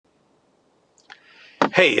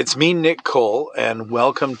Hey, it's me, Nick Cole, and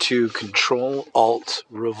welcome to Control Alt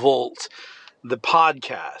Revolt, the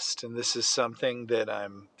podcast. And this is something that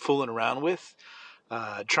I'm fooling around with,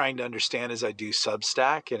 trying to understand as I do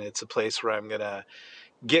Substack. And it's a place where I'm going to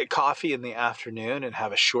get coffee in the afternoon and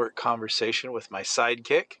have a short conversation with my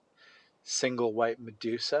sidekick, Single White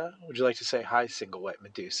Medusa. Would you like to say hi, Single White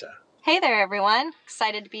Medusa? Hey there, everyone.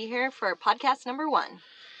 Excited to be here for podcast number 1.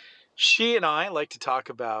 She and I like to talk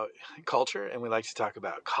about culture, and we like to talk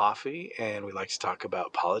about coffee, and we like to talk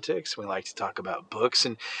about politics, and we like to talk about books,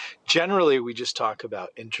 and generally we just talk about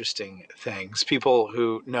interesting things. People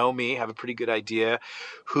who know me have a pretty good idea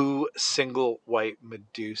who Single White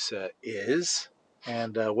Medusa is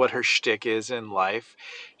and what her shtick is in life.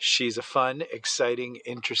 She's a fun, exciting,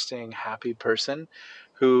 interesting, happy person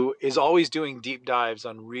who is always doing deep dives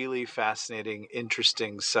on really fascinating,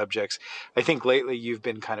 interesting subjects. I think lately you've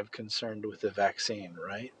been kind of concerned with the vaccine,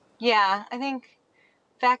 right? Yeah, I think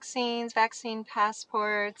vaccines, vaccine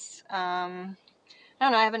passports. I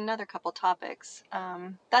don't know. I have another couple topics.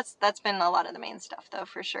 That's been a lot of the main stuff, though,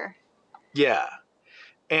 for sure. Yeah.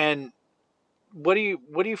 And what do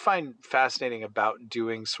you find fascinating about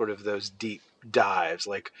doing sort of those deep dives?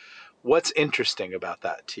 Like, what's interesting about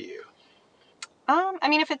that to you? I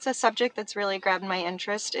mean, if it's a subject that's really grabbed my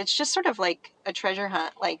interest, it's just sort of like a treasure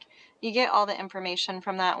hunt. Like, you get all the information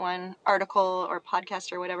from that one article or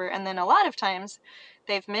podcast or whatever, and then a lot of times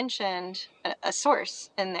they've mentioned a source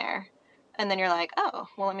in there. And then you're like, oh,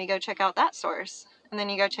 well, let me go check out that source. And then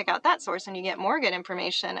you go check out that source and you get more good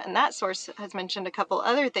information. And that source has mentioned a couple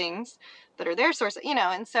other things that are their source,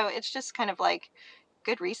 and so it's just kind of like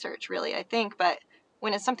good research, really, I think. But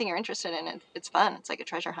when it's something you're interested in, it's fun. It's like a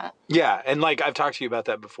treasure hunt. Yeah, and like I've talked to you about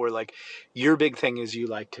that before. Like, your big thing is you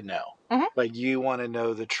like to know. Mm-hmm. Like, you want to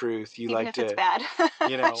know the truth. You Even like if to, it's bad.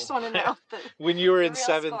 you I know, just want to know when you were the in real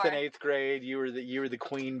 7th score. and 8th grade, you were the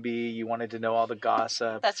queen bee. You wanted to know all the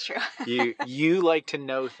gossip. That's true. You like to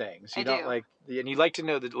know things. You I don't do. like, and you like to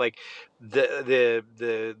know that, like, the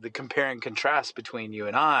compare and contrast between you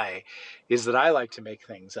and I is that I like to make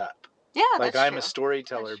things up. Yeah, Like, that's I'm true. a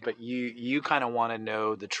storyteller, That's true. but you kind of want to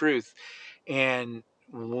know the truth. And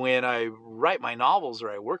when I write my novels or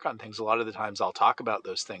I work on things, a lot of the times I'll talk about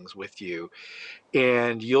those things with you,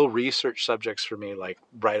 and you'll research subjects for me, like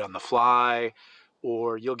right on the fly,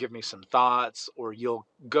 or you'll give me some thoughts, or you'll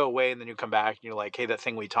go away and then you come back and you're like, hey, that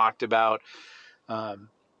thing we talked about, um,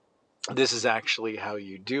 this is actually how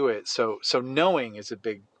you do it. So knowing is a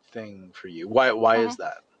big thing for you. Why Mm-hmm. is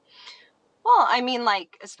that? Well, I mean,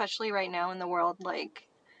 like, especially right now in the world, like,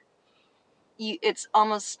 it's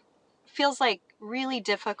almost feels like really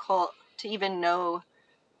difficult to even know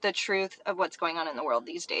the truth of what's going on in the world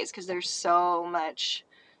these days, because there's so much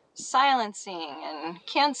silencing and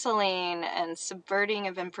canceling and subverting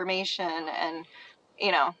of information. And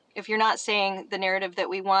if you're not saying the narrative that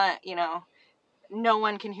we want, no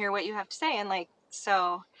one can hear what you have to say. And, like,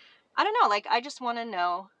 so I don't know, like, I just want to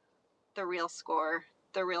know the real score,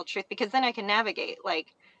 the real truth, because then I can navigate.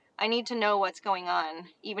 Like, I need to know what's going on,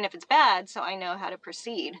 even if it's bad, so I know how to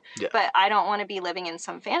proceed. Yeah. But I don't want to be living in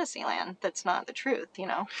some fantasy land that's not the truth,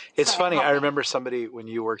 It's So funny. help I me. remember somebody, when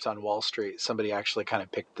you worked on Wall Street, somebody actually kind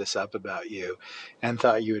of picked this up about you and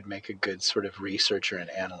thought you would make a good sort of researcher and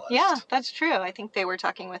analyst. Yeah, that's true. I think they were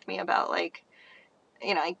talking with me about, like,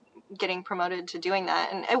 getting promoted to doing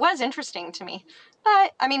that, and it was interesting to me.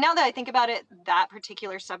 But I mean, now that I think about it, that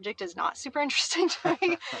particular subject is not super interesting to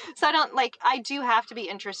me. So I do have to be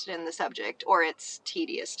interested in the subject or it's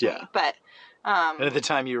tedious to me. But and at the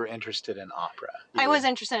time you were interested in opera. I was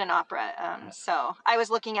interested in opera. So I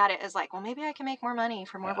was looking at it as like, well, maybe I can make more money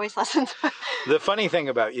for more voice lessons. The funny thing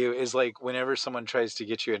about you is, like, whenever someone tries to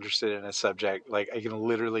get you interested in a subject, like, I can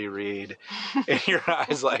literally read in your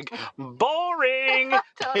eyes, like, boring.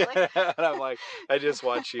 Totally. And I'm like, I just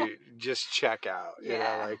want you just check out,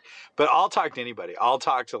 Yeah. like, but I'll talk to anybody. I'll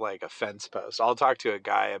talk to, like, a fence post. I'll talk to a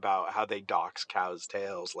guy about how they dox cows'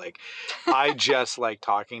 tails. Like, I just like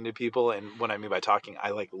talking to people. And what I mean by talking,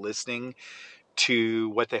 I like listening to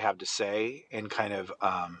what they have to say, and kind of,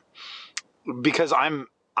 because I'm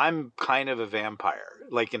kind of a vampire,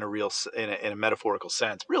 like, in a real, in a metaphorical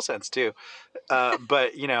sense, real sense too.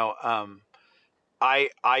 But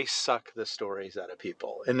I suck the stories out of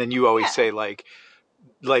people, and then you always say, like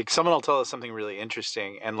someone will tell us something really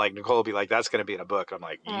interesting, and, like, Nicole will be like, that's going to be in a book. I'm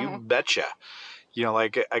like, you betcha.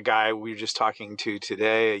 Like a guy we were just talking to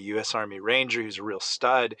today, a U.S. Army Ranger who's a real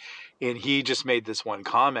stud, and he just made this one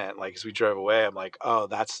comment. Like, as we drove away, I'm like, oh,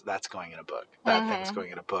 that's going in a book. That thing's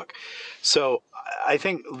going in a book. So I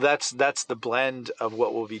think that's the blend of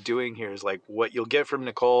what we'll be doing here, is like what you'll get from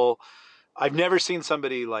Nicole. I've never seen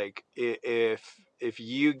somebody, like, if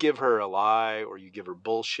you give her a lie or you give her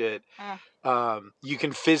bullshit, you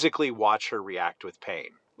can physically watch her react with pain.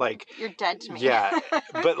 Like, you're dead to me. yeah,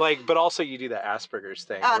 but also you do the Asperger's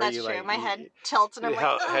thing Oh, where that's you true. like My head tilts and I'm like,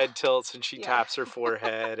 ugh. head tilts and she Yeah. taps her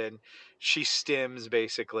forehead and she stims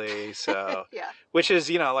basically. So Yeah. which is,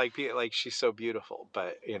 you know, like she's so beautiful,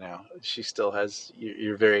 but you know she still has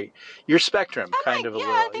you're very your spectrum kind of a Yeah,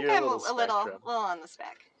 little. I think You're I'm a little a little spectrum. on the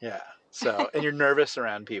spec. Yeah. So and you're nervous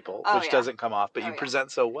around people, Oh, which yeah. doesn't come off, but Oh, you yeah.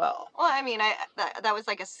 present so well. Well, I mean, that was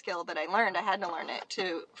like a skill that I learned. I had to learn it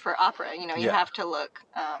for opera. You know, you Yeah. have to look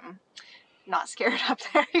not scared up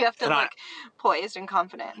there. You have to And look poised and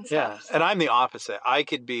confident and yeah, stuff. So. and I'm the opposite. I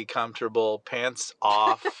could be comfortable, pants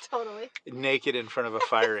off, Totally. naked in front of a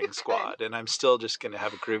firing squad, and I'm still just going to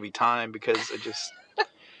have a groovy time because I just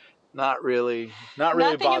not really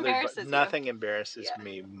Nothing bothered, embarrasses but you. nothing embarrasses Yeah.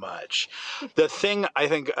 me much. The thing I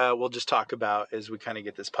think we'll just talk about as we kind of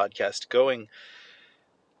get this podcast going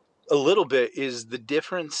a little bit is the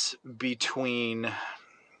difference between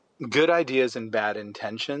good ideas and bad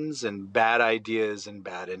intentions and bad ideas and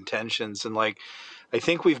bad intentions. And like, I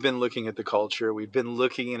think we've been looking at the culture. We've been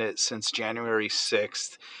looking at it since January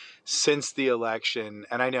 6th, since the election.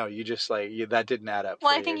 And I know you just that didn't add up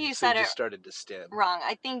Well, for I think you so said you just it started to stim. wrong.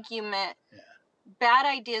 I think you meant bad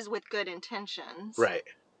ideas with good intentions. Right.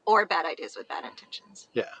 Or bad ideas with bad intentions.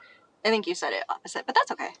 Yeah. I think you said it opposite, but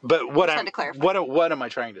that's okay. But what had to clarify. What am I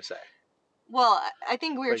trying to say? Well, I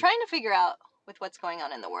think we were trying to figure out with what's going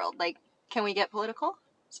on in the world. Like, can we get political?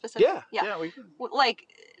 Specific? Yeah, we can. Like,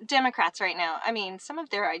 Democrats right now, I mean, some of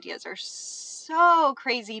their ideas are so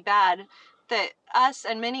crazy bad that us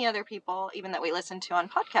and many other people, even that we listen to on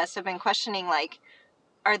podcasts, have been questioning, like,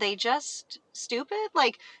 are they just stupid?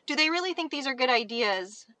 Like, do they really think these are good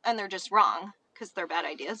ideas and they're just wrong because they're bad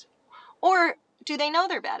ideas? Or do they know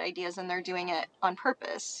they're bad ideas and they're doing it on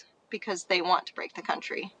purpose because they want to break the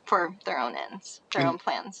country for their own ends, their own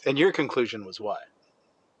plans? And your conclusion was what?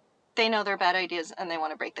 They know they're bad ideas and they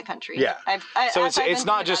want to break the country. Yeah. So it's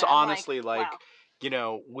not just honestly like, wow. You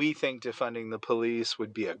know, we think defunding the police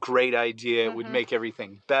would be a great idea. It would Mm-hmm. make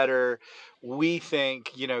everything better. We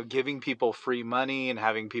think, you know, giving people free money and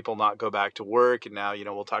having people not go back to work. And now, you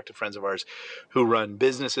know, we'll talk to friends of ours who run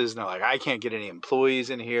businesses and they're like, I can't get any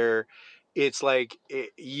employees in here. It's like,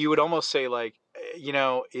 you would almost say like, you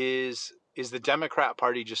know, is the Democrat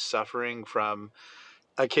Party just suffering from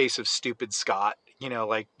a case of stupid Scott? You know,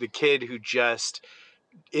 like the kid who just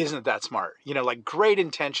isn't that smart. You know, like great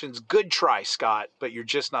intentions, good try, Scott, but you're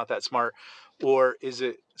just not that smart. Or is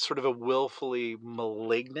it sort of a willfully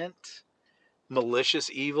malignant, malicious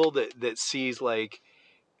evil that sees like,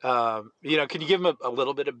 you know, can you give them a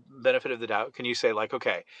little bit of benefit of the doubt? Can you say like,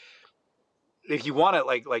 okay, if you want it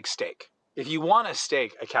like steak, if you want a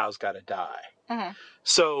steak, a cow's got to die. Mm-hmm.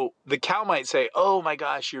 So the cow might say, oh my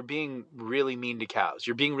gosh, you're being really mean to cows.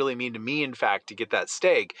 You're being really mean to me, in fact, to get that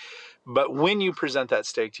steak. But when you present that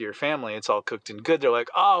steak to your family, it's all cooked and good. They're like,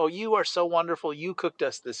 oh, you are so wonderful. You cooked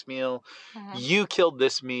us this meal. Mm-hmm. You killed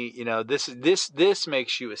this meat. You know, this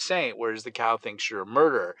makes you a saint, whereas the cow thinks you're a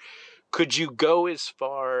murderer. Could you go as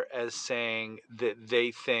far as saying that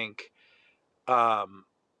they think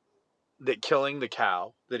that killing the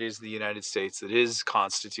cow, that is the United States, that is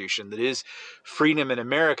Constitution, that is freedom in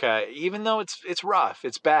America, even though it's rough,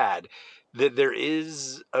 it's bad, that there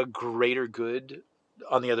is a greater good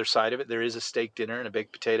on the other side of it? There is a steak dinner and a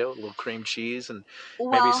baked potato, a little cream cheese, and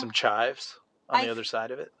maybe some chives on the other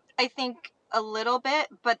side of it. I think a little bit,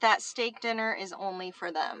 but that steak dinner is only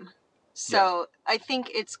for them. So I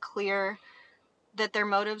think it's clear that their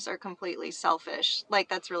motives are completely selfish. Like,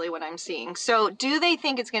 that's really what I'm seeing. So do they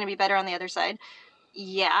think it's going to be better on the other side?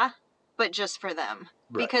 Yeah, but just for them.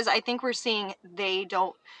 Right. Because I think we're seeing they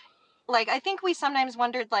don't, like, I think we sometimes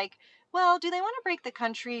wondered, like, well, do they want to break the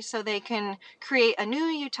country so they can create a new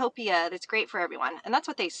utopia that's great for everyone? And that's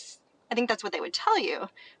what I think that's what they would tell you.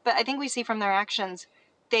 But I think we see from their actions,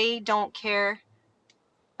 they don't care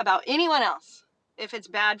about anyone else. If it's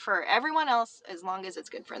bad for everyone else, as long as it's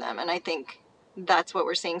good for them. And I think that's what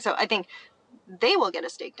we're seeing. So I think they will get a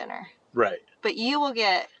steak dinner. Right. But you will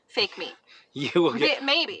get fake meat. You will get...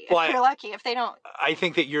 Maybe, if you're lucky. If they don't... I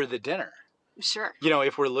think that you're the dinner. Sure. You know,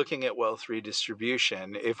 if we're looking at wealth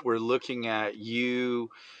redistribution, if we're looking at you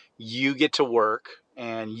get to work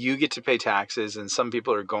and you get to pay taxes, and some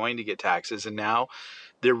people are going to get taxes, and now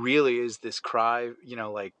there really is this cry, you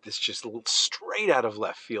know, like this just straight out of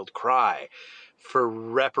left field cry for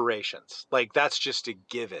reparations. Like, that's just a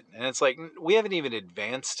given. And it's like, we haven't even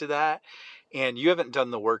advanced to that. and you haven't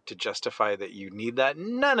done the work to justify that you need that,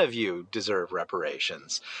 none of you deserve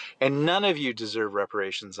reparations, and none of you deserve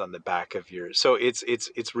reparations on the back of your. So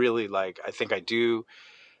it's really like, I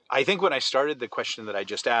think when I started the question that I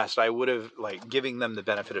just asked, I would have, like, giving them the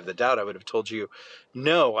benefit of the doubt, I would have told you,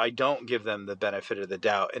 no, I don't give them the benefit of the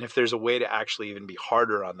doubt. And if there's a way to actually even be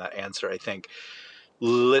harder on that answer, I think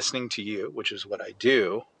listening to you, which is what I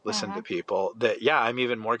do, listen to people, that, yeah, I'm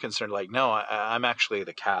even more concerned, like, no, I'm actually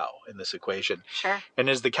the cow in this equation. Sure. And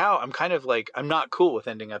as the cow, I'm kind of like, I'm not cool with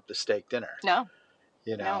ending up the steak dinner. No.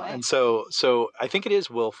 You No know, way. and so I think it is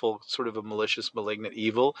willful, sort of a malicious, malignant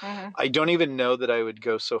evil. I don't even know that I would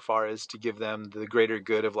go so far as to give them the greater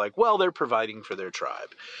good of, like, well, they're providing for their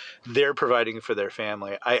tribe, they're providing for their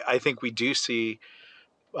family. I think we do see,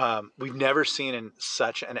 we've never seen in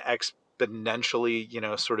such an exponentially, you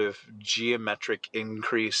know, sort of geometric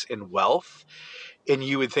increase in wealth. And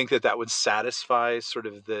you would think that that would satisfy sort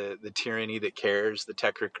of the tyranny that cares, the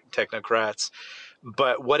technocrats.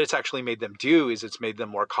 But what it's actually made them do is it's made them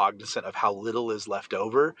more cognizant of how little is left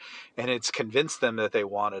over, and it's convinced them that they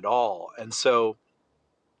want it all. And so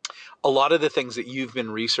a lot of the things that you've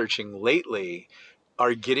been researching lately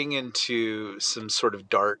are getting into some sort of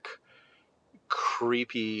dark,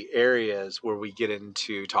 creepy areas where we get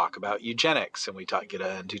into talk about eugenics, and we get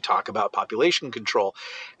into talk about population control.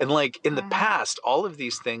 And, like, in the past, all of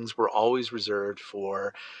these things were always reserved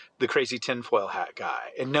for the crazy tinfoil hat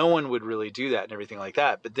guy, and no one would really do that and everything like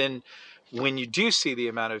that. But then when you do see the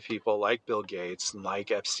amount of people like Bill Gates and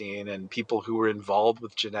like Epstein and people who were involved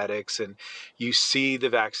with genetics, and you see the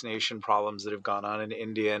vaccination problems that have gone on in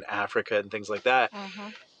India and Africa and things like that,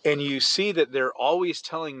 and you see that they're always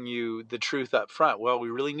telling you the truth up front. Well, we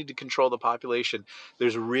really need to control the population.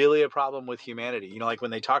 There's really a problem with humanity. You know, like when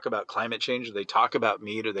they talk about climate change, or they talk about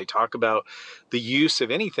meat, or they talk about the use of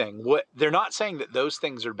anything, what they're not saying that those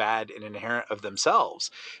things are bad and inherent of themselves.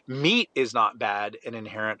 Meat is not bad and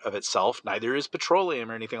inherent of itself. Neither is petroleum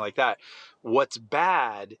or anything like that. What's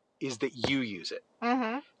bad is that you use it.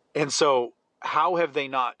 And so how have they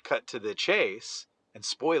not cut to the chase? And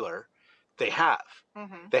spoiler, they have.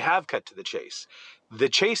 They have cut to the chase. The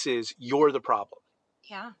chase is, you're the problem.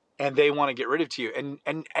 Yeah. And they want to get rid of you.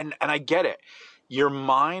 And I get it. Your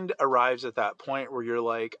mind arrives at that point where you're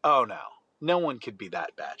like, oh no one could be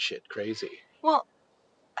that batshit crazy. Well,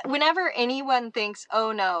 whenever anyone thinks,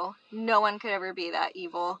 oh no one could ever be that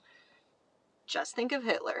evil, just think of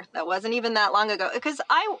Hitler. That wasn't even that long ago. Because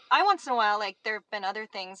I once in a while, like, there have been other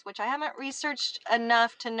things which I haven't researched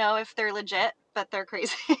enough to know if they're legit, but they're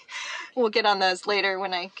crazy. We'll get on those later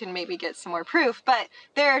when I can maybe get some more proof. But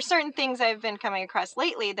there are certain things I've been coming across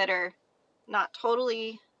lately that are not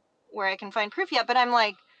totally where I can find proof yet, but I'm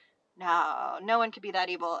like, no one could be that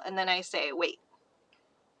evil. And then I say, wait,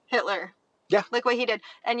 Hitler. Yeah. Look what he did.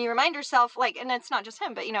 And you remind yourself, like, and it's not just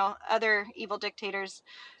him, but, you know, other evil dictators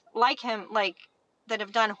like him, like, that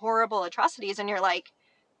have done horrible atrocities. And you're like,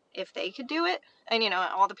 if they could do it, and, you know,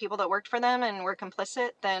 all the people that worked for them and were complicit,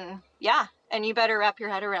 then yeah. And you better wrap your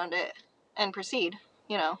head around it and proceed,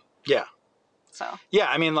 you know? Yeah. So. Yeah,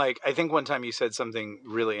 I mean, like, I think one time you said something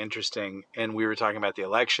really interesting, and we were talking about the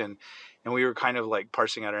election, and we were kind of like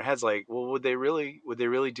parsing out our heads, like, well, would they really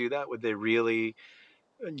do that? Would they really,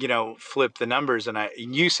 you know, flip the numbers? And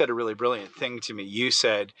you said a really brilliant thing to me. You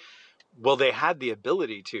said, well, they had the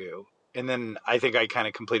ability to. And then I think I kind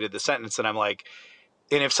of completed the sentence, and I'm like,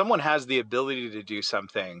 and if someone has the ability to do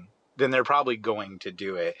something, then they're probably going to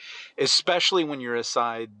do it, especially when you're a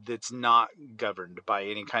side that's not governed by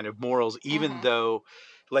any kind of morals, even though,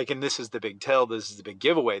 like, and this is the big tell, this is the big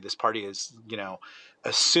giveaway, this party is, you know,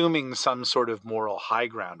 assuming some sort of moral high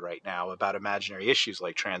ground right now about imaginary issues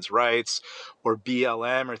like trans rights or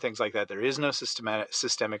BLM or things like that. There is no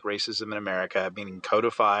systemic racism in America, meaning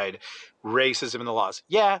codified racism in the laws.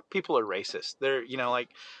 Yeah, people are racist. They're, you know, like,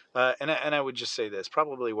 and I would just say this,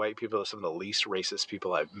 probably white people are some of the least racist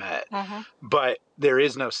people I've met. But there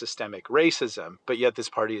is no systemic racism, but yet this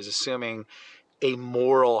party is assuming a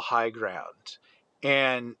moral high ground.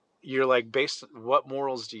 And you're like, what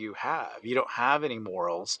morals do you have? You don't have any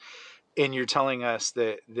morals. And you're telling us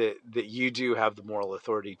that you do have the moral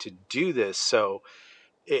authority to do this. So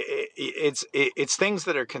it's things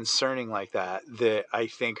that are concerning like that I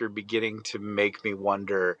think are beginning to make me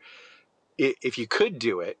wonder, if you could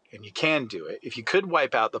do it, and you can do it, if you could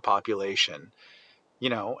wipe out the population, you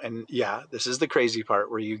know, and yeah, this is the crazy part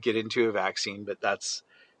where you get into a vaccine, but that's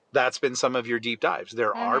been some of your deep dives.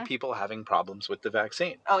 There are people having problems with the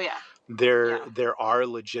vaccine. Oh yeah. There are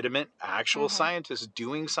legitimate, actual scientists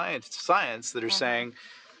doing science that are saying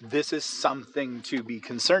this is something to be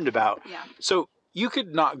concerned about. Yeah. So you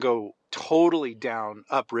could not go totally down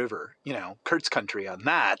upriver, Kurt's country on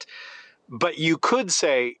that. But you could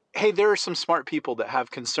say, hey, there are some smart people that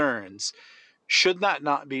have concerns. Should that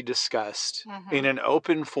not be discussed in an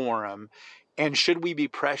open forum? And should we be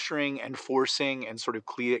pressuring and forcing and sort of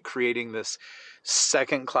creating this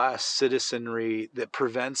second-class citizenry that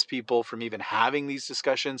prevents people from even having these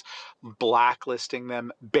discussions, blacklisting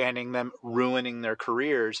them, banning them, ruining their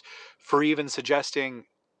careers, for even suggesting,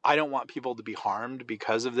 I don't want people to be harmed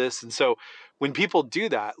because of this? And so when people do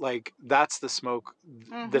that, like, that's the smoke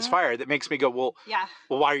that's fire that makes me go, well,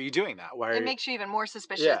 why are you doing that? It makes you even more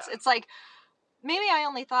suspicious. It's like, maybe I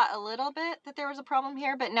only thought a little bit that there was a problem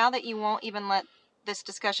here, but now that you won't even let this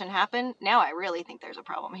discussion happen, now I really think there's a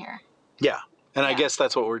problem here. Yeah. And I guess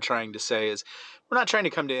that's what we're trying to say is we're not trying to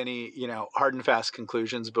come to any, hard and fast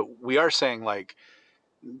conclusions, but we are saying, like,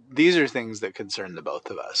 these are things that concern the both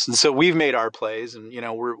of us. And so we've made our plays, and,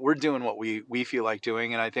 we're doing what we feel like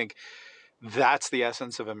doing. And I think that's the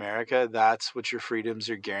essence of America. That's what your freedoms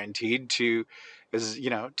are guaranteed to, is,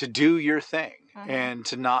 to do your thing and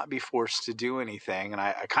to not be forced to do anything. And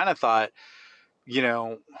I kind of thought,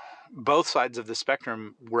 both sides of the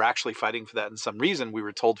spectrum were actually fighting for that in some reason. We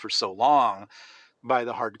were told for so long by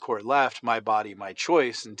the hardcore left, my body, my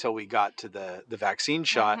choice, until we got to the vaccine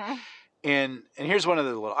shot. And here's one of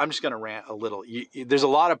the little, I'm just going to rant a little. There's a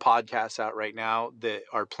lot of podcasts out right now that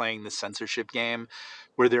are playing the censorship game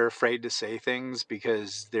where they're afraid to say things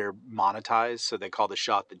because they're monetized. So they call the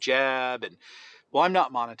shot the jab. And well, I'm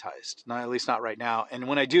not monetized, at least not right now. And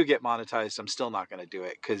when I do get monetized, I'm still not going to do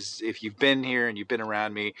it. Because if you've been here and you've been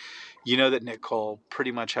around me, you know that Nick Cole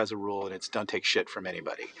pretty much has a rule, and it's don't take shit from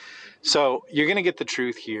anybody. So you're going to get the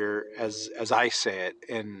truth here as I say it,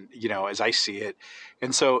 and, as I see it.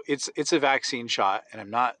 And so it's a vaccine shot, and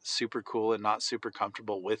I'm not super cool and not super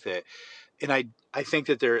comfortable with it. And I think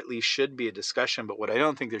that there at least should be a discussion, but what I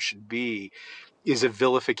don't think there should be is a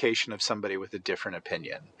vilification of somebody with a different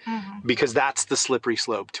opinion, because that's the slippery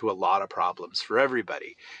slope to a lot of problems for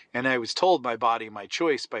everybody. And I was told my body, my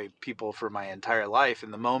choice by people for my entire life.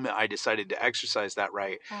 And the moment I decided to exercise that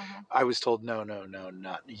right, I was told, no,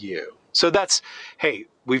 not you. So that's, hey,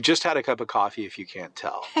 we've just had a cup of coffee, if you can't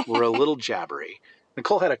tell. We're a little jabbery.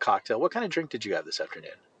 Nicole had a cocktail. What kind of drink did you have this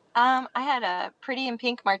afternoon? I had a pretty in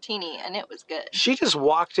pink martini, and it was good. She just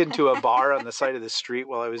walked into a bar on the side of the street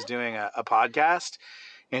while I was doing a podcast,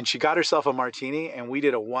 and she got herself a martini, and we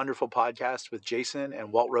did a wonderful podcast with Jason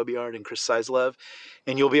and Walt Robillard and Chris Seislove,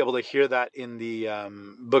 and you'll be able to hear that in the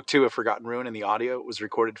book 2 of Forgotten Ruin, and the audio was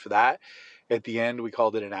recorded for that. At the end, we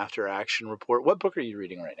called it an after action report. What book are you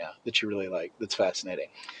reading right now that you really like, that's fascinating?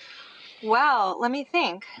 Wow, let me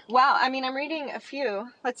think. Wow, I mean, I'm reading a few.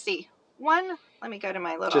 Let's see. One, let me go to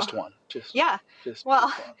my little... Just one. Just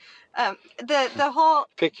well, one. The whole...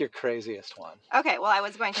 Pick your craziest one. Okay, well, I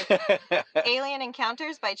was going to... Alien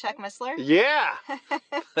Encounters by Chuck Missler. Yeah,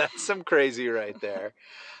 that's some crazy right there.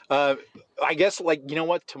 I guess, like, you know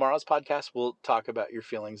what? Tomorrow's podcast, we'll talk about your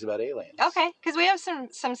feelings about aliens. Okay, because we have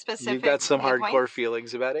some specific... You've got some hardcore points.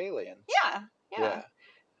 Feelings about aliens. Yeah.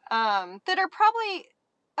 That are probably...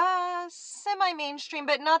 semi-mainstream,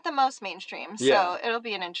 but not the most mainstream. So it'll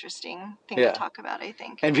be an interesting thing to talk about, I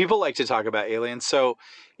think. And people like to talk about aliens. So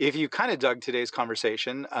if you kind of dug today's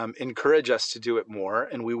conversation, encourage us to do it more,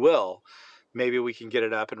 and we will. Maybe we can get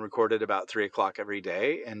it up and record it about 3 o'clock every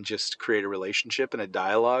day and just create a relationship and a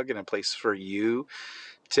dialogue and a place for you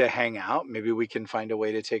to hang out. Maybe we can find a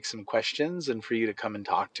way to take some questions and for you to come and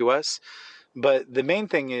talk to us. But the main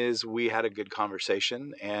thing is we had a good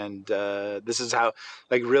conversation, and this is how,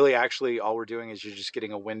 like, really actually all we're doing is you're just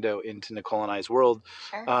getting a window into Nicole and I's world.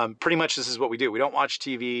 Sure. Pretty much this is what we do. We don't watch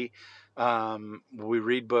TV. We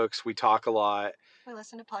read books. We talk a lot. We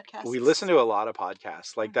listen to podcasts. We listen to a lot of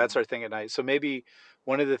podcasts. Like, that's our thing at night. So maybe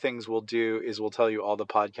one of the things we'll do is we'll tell you all the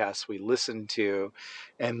podcasts we listen to,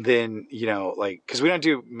 and then, like, because we don't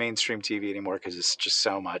do mainstream TV anymore because it's just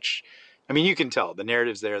so much. I mean, you can tell the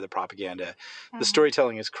narrative's there, the propaganda, the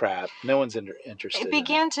storytelling is crap. No one's interested. It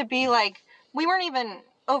began to be like, we weren't even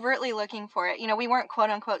overtly looking for it. We weren't quote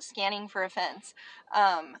unquote scanning for offense.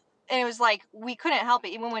 And it was like, we couldn't help it.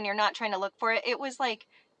 Even when you're not trying to look for it, it was like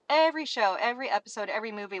every show, every episode,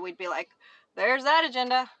 every movie, we'd be like, there's that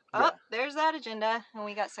agenda. Oh, there's that agenda. And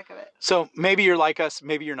we got sick of it. So maybe you're like us.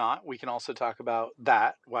 Maybe you're not. We can also talk about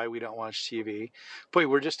that, why we don't watch TV. Boy,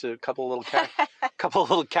 we're just a couple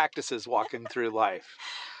little cactuses walking through life.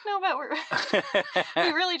 No, but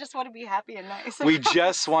we really just want to be happy and nice. We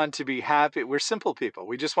just want to be happy. We're simple people.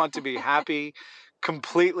 We just want to be happy,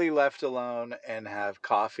 completely left alone, and have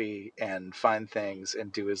coffee and find things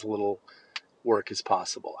and do as little work as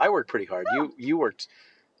possible. I worked pretty hard. You worked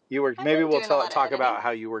You worked. I've Maybe been we'll doing a lot of talk editing. about how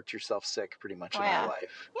you worked yourself sick pretty much Oh in our yeah.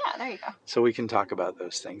 life. Yeah, there you go. So we can talk about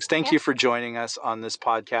those things. Thank Yeah. you for joining us on this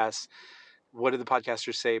podcast. What do the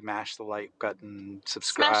podcasters say? Mash the like button,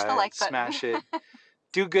 subscribe, Smash the like button. smash it.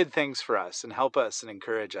 Do good things for us and help us and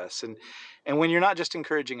encourage us. And when you're not just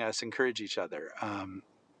encouraging us, encourage each other.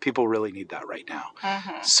 People really need that right now.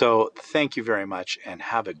 Mhm. So thank you very much and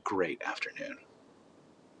have a great afternoon.